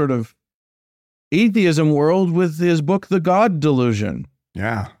the sort of atheism world with his book, The God Delusion.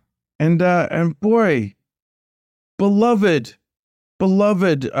 Yeah. And boy, beloved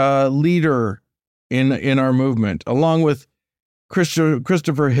leader in our movement, along with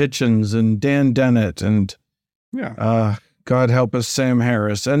Christopher Hitchens and Dan Dennett and God help us, Sam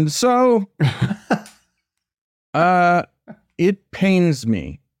Harris. And so it pains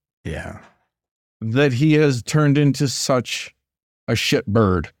me that he has turned into such a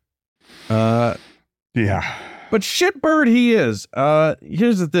shitbird. But shitbird he is.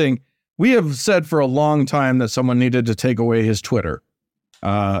 Here's the thing. We have said for a long time that someone needed to take away his Twitter.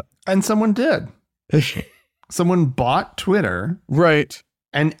 And someone did. Someone bought Twitter. Right.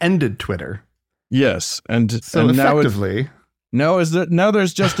 And ended Twitter. Yes. And so and effectively. Now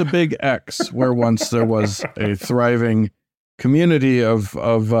there's just a big X where once there was a thriving community of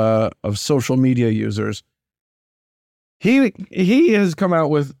social media users. He has come out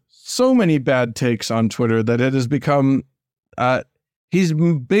with so many bad takes on Twitter that it has become he's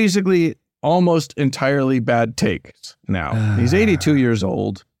basically almost entirely bad takes now. He's 82 years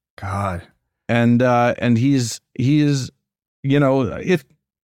old. God. And he's if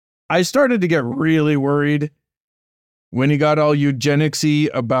I started to get really worried when he got all eugenics-y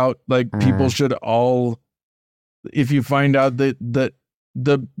about like people should all, if you find out that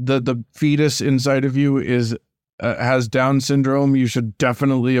the fetus inside of you is has Down syndrome, you should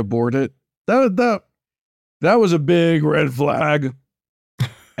definitely abort it. That was a big red flag,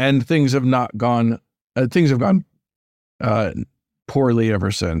 and things have gone poorly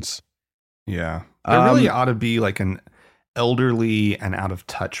ever since. Yeah, there really ought to be like an elderly and out of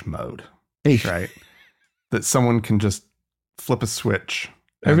touch mode, right? That someone can just flip a switch.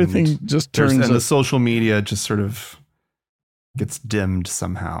 Everything just turns, and the social media just sort of gets dimmed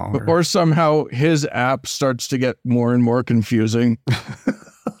somehow, or somehow his app starts to get more and more confusing.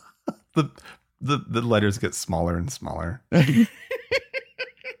 The letters get smaller and smaller.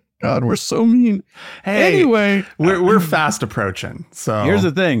 God, we're so mean. Hey, anyway, we're fast approaching. So here's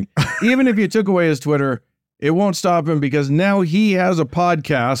the thing: even if you took away his Twitter, it won't stop him because now he has a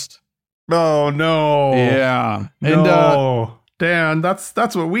podcast. Oh no! Yeah, and Dan,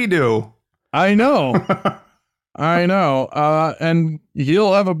 that's what we do. I know. I know. And he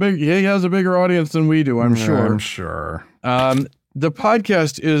has a bigger audience than we do, I'm sure. I'm sure. The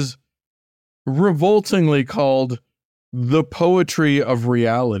podcast is revoltingly called The Poetry of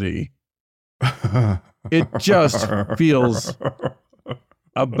Reality. It just feels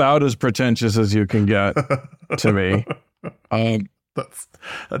about as pretentious as you can get to me.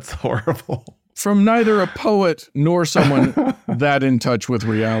 That's horrible. From neither a poet nor someone that in touch with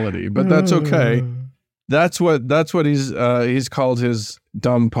reality, but that's okay. That's what he's called his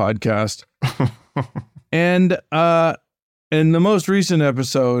dumb podcast. And in the most recent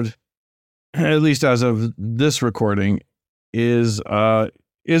episode, at least as of this recording, is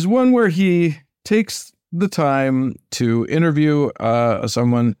one where he takes the time to interview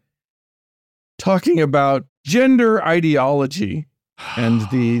someone talking about gender ideology and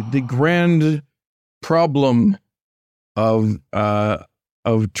the grand problem of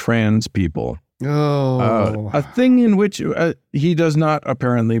trans people. A thing in which he does not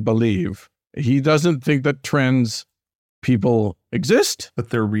apparently believe. He doesn't think that trans people exist. That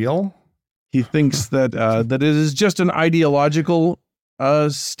they're real? He thinks that it is just an ideological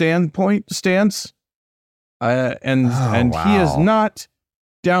stance. And he is not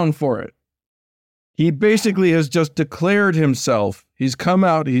down for it. He basically has just declared himself. He's come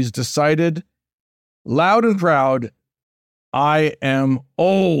out, he's decided loud and proud, I am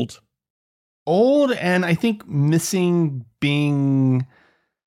old. Old, and I think missing being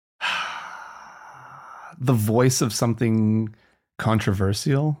the voice of something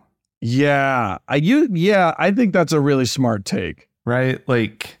controversial. Yeah, I think that's a really smart take. Right?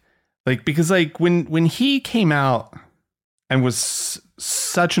 Like because like when he came out and was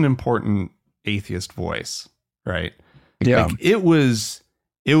such an important atheist voice, right? Yeah. Like it was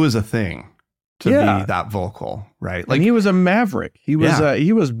a thing to be that vocal, right? Like, and he was a maverick. He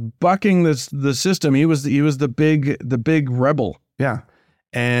was bucking the system. He was the big rebel. Yeah.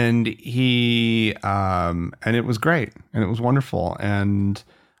 And he and it was great and it was wonderful, and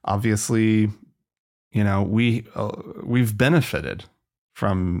obviously, you know, we've benefited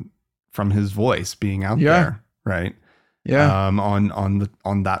from his voice being out there, right? Yeah.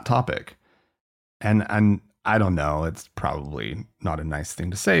 On that topic. And I don't know, it's probably not a nice thing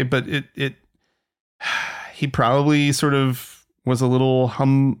to say, but it he probably sort of was a little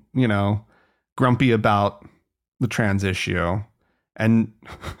grumpy about the trans issue and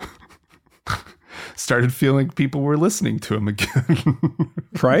started feeling people were listening to him again.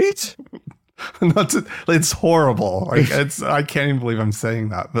 Right? It's horrible. Like I can't even believe I'm saying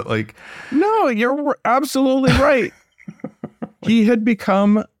that, but like, no, you're absolutely right. He had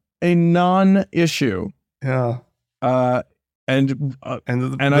become a non-issue. Yeah. And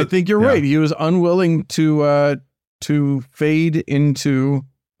I think you're right. He was unwilling to fade into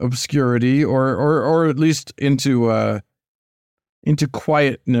obscurity or at least into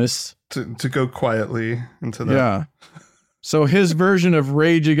quietness. To go quietly into that. Yeah. So his version of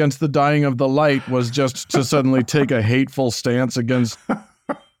rage against the dying of the light was just to suddenly take a hateful stance against.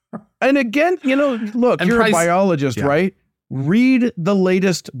 And again, look, you're a biologist, right? Read the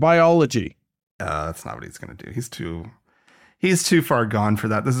latest biology. That's not what he's going to do. He's too far gone for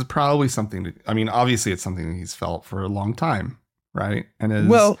that. This is probably something obviously it's something that he's felt for a long time, right? And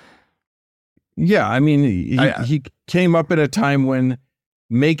he came up at a time when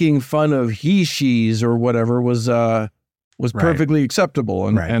making fun of he/she's or whatever was perfectly acceptable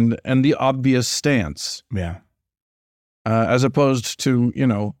and the obvious stance. Yeah. As opposed to,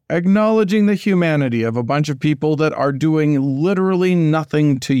 acknowledging the humanity of a bunch of people that are doing literally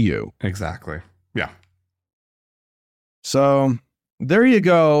nothing to you. Exactly. Yeah. So there you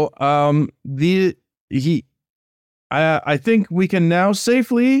go. I think we can now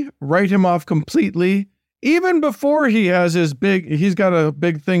safely write him off completely, even before he has he's got a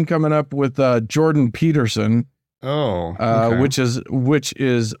big thing coming up with Jordan Peterson. Oh, okay. Which is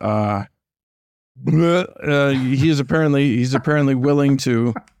he's apparently willing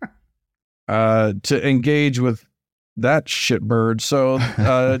to engage with that shitbird. So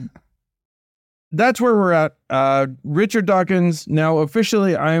that's where we're at. Richard Dawkins, now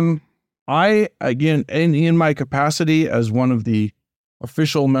officially I again in my capacity as one of the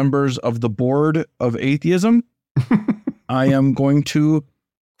official members of the board of atheism, I am going to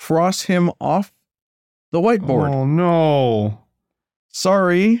cross him off the whiteboard. Oh no.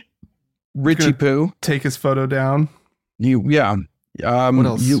 Sorry, Richie Poo. Take his photo down. What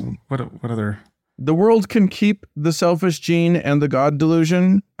else? What other? The world can keep the selfish gene and the God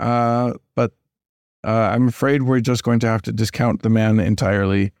delusion, but I'm afraid we're just going to have to discount the man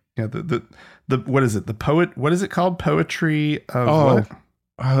entirely. Yeah, the what is it? The poet? What is it called? Poetry of what?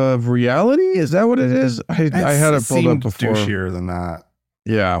 Of reality? Is that what it is? I had it pulled up before. Douchier than that.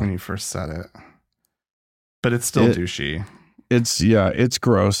 Yeah, when you first said it, but it's still douchey. It's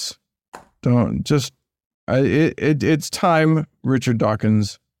gross. It's time, Richard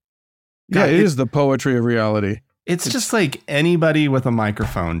Dawkins. Yeah, it is the poetry of reality. It's just like anybody with a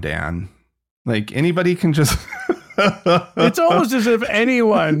microphone, Dan. Like anybody can just. It's almost as if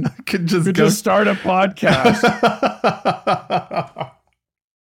anyone could just start a podcast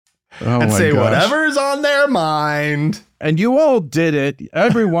and say whatever's on their mind. And you all did it.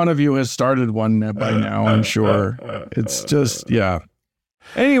 Every one of you has started one by now, I'm sure. It's just, yeah.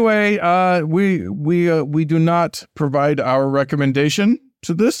 Anyway, we do not provide our recommendation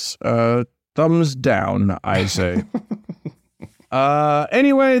to this. Thumbs down, I say.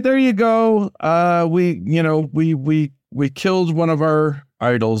 Anyway, there you go. We killed one of our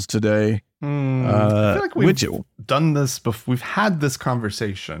idols today. I feel like we've done this before. We've had this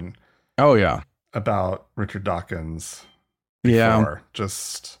conversation. Oh yeah, about Richard Dawkins. Before. Yeah,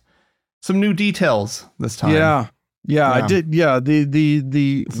 just some new details this time. Yeah, I did. Yeah,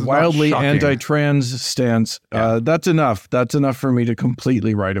 the wildly anti-trans stance. That's enough. That's enough for me to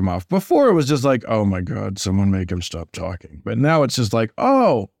completely write him off. Before it was just like, oh my God, someone make him stop talking. But now it's just like,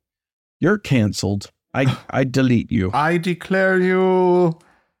 oh, you're canceled. I delete you. I declare you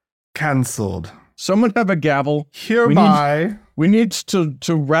canceled. Someone have a gavel. Hereby. We need to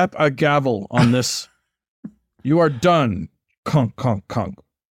wrap a gavel on this. You are done. Conk, conk, conk.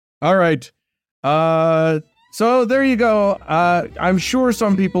 All right. So there you go. I'm sure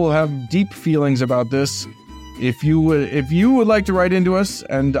some people have deep feelings about this. If you would like to write into us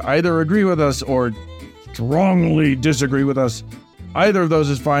and either agree with us or strongly disagree with us, either of those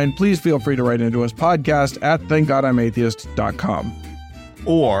is fine. Please feel free to write into us. podcast@thankgodimatheist.com.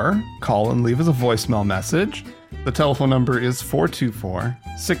 Or call and leave us a voicemail message. The telephone number is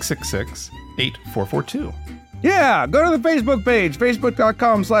 424-666-8442. Yeah, go to the Facebook page,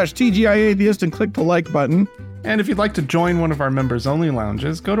 facebook.com/TGIAtheist, and click the like button. And if you'd like to join one of our members-only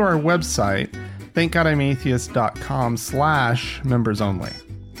lounges, go to our website, thankgodimatheist.com/members-only.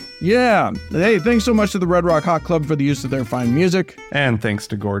 Yeah. Hey, thanks so much to the Red Rock Hot Club for the use of their fine music. And thanks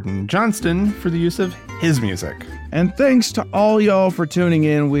to Gordon Johnston for the use of his music. And thanks to all y'all for tuning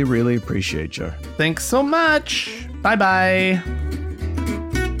in. We really appreciate you. Thanks so much. Bye-bye.